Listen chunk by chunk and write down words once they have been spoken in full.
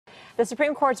The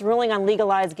Supreme Court's ruling on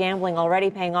legalized gambling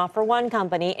already paying off for one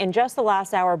company. In just the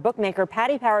last hour, bookmaker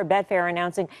Paddy Power Betfair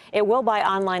announcing it will buy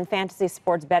online fantasy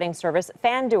sports betting service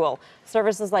Fanduel.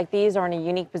 Services like these are in a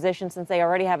unique position since they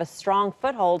already have a strong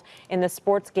foothold in the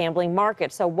sports gambling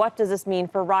market. So what does this mean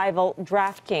for rival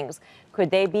Draftkings?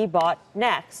 Could they be bought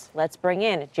next? Let's bring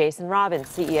in Jason Robins,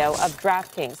 CEO of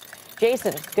Draftkings.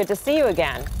 Jason, good to see you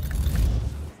again.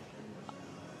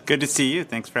 Good to see you.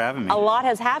 Thanks for having me. A lot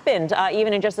has happened,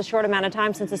 even in just a short amount of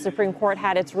time since the Supreme Court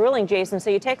had its ruling, Jason. So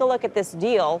you take a look at this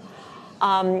deal.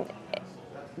 Do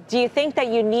you think that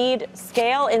you need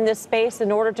scale in this space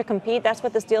in order to compete? That's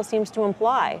what this deal seems to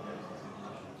imply.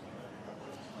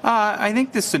 I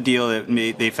think this is a deal that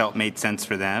they felt made sense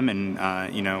for them, and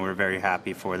we're very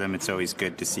happy for them. It's always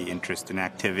good to see interest and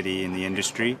activity in the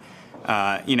industry.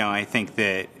 I think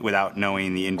that without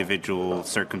knowing the individual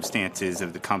circumstances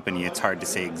of the company, it's hard to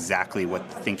say exactly what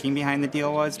the thinking behind the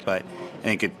deal was, but I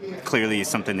think it clearly is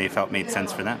something they felt made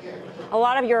sense for them. A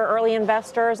lot of your early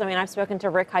investors, I've spoken to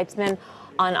Rick Heitzman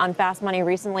on Fast Money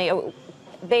recently,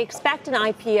 they expect an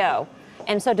IPO.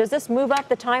 And so does this move up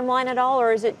the timeline at all,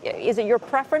 or is it your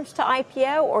preference to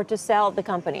IPO or to sell the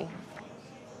company?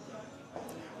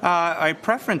 Our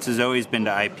preference has always been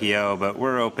to IPO, but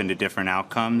we're open to different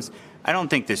outcomes. I don't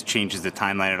think this changes the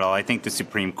timeline at all. I think the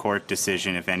Supreme Court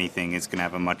decision, if anything, is going to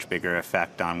have a much bigger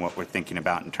effect on what we're thinking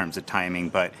about in terms of timing.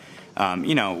 But,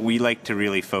 we like to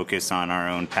really focus on our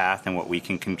own path and what we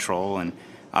can control. And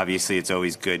obviously, it's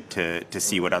always good to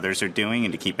see what others are doing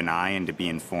and to keep an eye and to be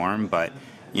informed. But,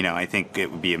 I think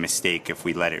it would be a mistake if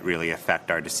we let it really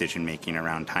affect our decision-making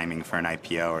around timing for an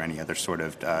IPO or any other sort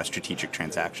of strategic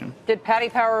transaction. Did Paddy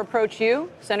Power approach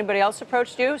you? Has anybody else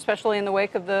approached you, especially in the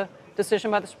wake of the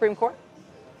decision by the Supreme Court?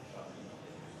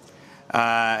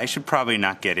 I should probably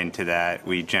not get into that.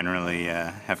 We generally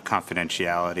have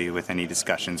confidentiality with any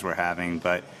discussions we're having,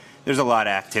 but there's a lot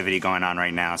of activity going on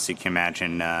right now, so you can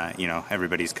imagine,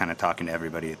 everybody's kind of talking to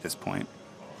everybody at this point.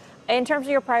 In terms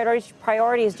of your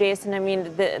priorities, Jason,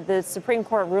 the Supreme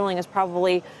Court ruling has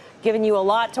probably given you a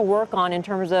lot to work on in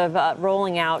terms of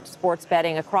rolling out sports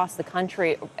betting across the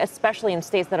country, especially in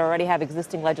states that already have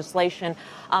existing legislation.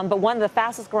 But one of the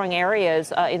fastest growing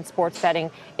areas in sports betting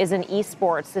is in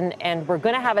eSports, and we're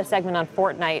going to have a segment on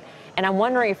Fortnite. And I'm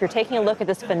wondering if you're taking a look at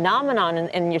this phenomenon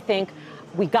and you think,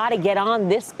 we got to get on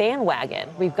this bandwagon.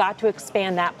 We've got to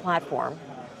expand that platform.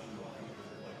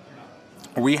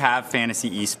 We have fantasy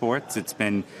esports. It's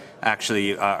been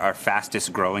actually our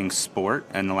fastest growing sport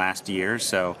in the last year.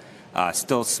 So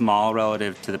still small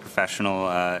relative to the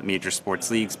professional major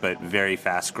sports leagues, but very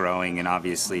fast growing and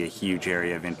obviously a huge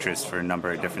area of interest for a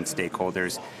number of different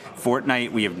stakeholders.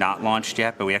 Fortnite we have not launched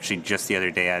yet, but we actually just the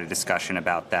other day had a discussion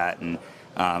about that, and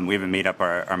we haven't made up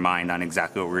our mind on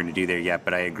exactly what we're going to do there yet,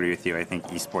 but I agree with you. I think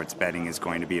esports betting is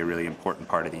going to be a really important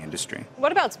part of the industry.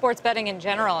 What about sports betting in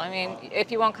general?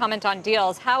 If you won't comment on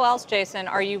deals, how else, Jason,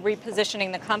 are you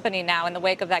repositioning the company now in the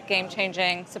wake of that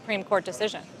game-changing Supreme Court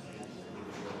decision?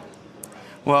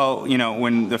 Well,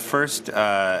 when the first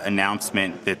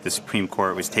announcement that the Supreme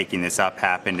Court was taking this up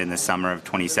happened in the summer of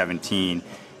 2017,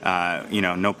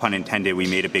 no pun intended, we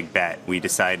made a big bet. We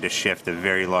decided to shift a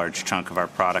very large chunk of our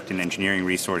product and engineering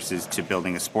resources to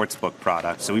building a sportsbook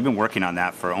product. So we've been working on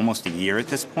that for almost a year at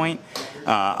this point.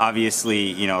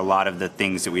 Obviously, a lot of the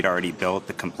things that we'd already built,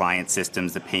 the compliance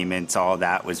systems, the payments, all of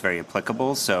that was very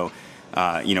applicable. So,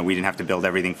 we didn't have to build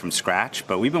everything from scratch.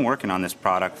 But we've been working on this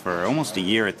product for almost a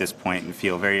year at this point and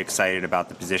feel very excited about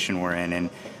the position we're in.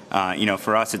 And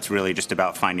for us, it's really just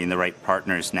about finding the right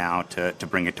partners now to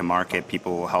bring it to market.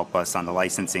 People will help us on the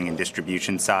licensing and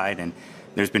distribution side, and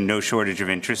there's been no shortage of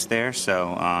interest there.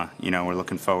 So, we're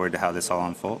looking forward to how this all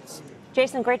unfolds.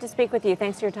 Jason, great to speak with you.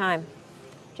 Thanks for your time.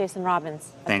 Jason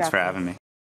Robins. Thanks for having me.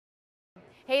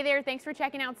 Hey there, thanks for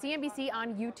checking out CNBC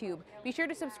on YouTube. Be sure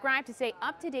to subscribe to stay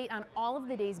up to date on all of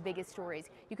the day's biggest stories.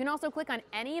 You can also click on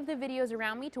any of the videos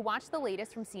around me to watch the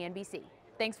latest from CNBC.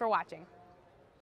 Thanks for watching.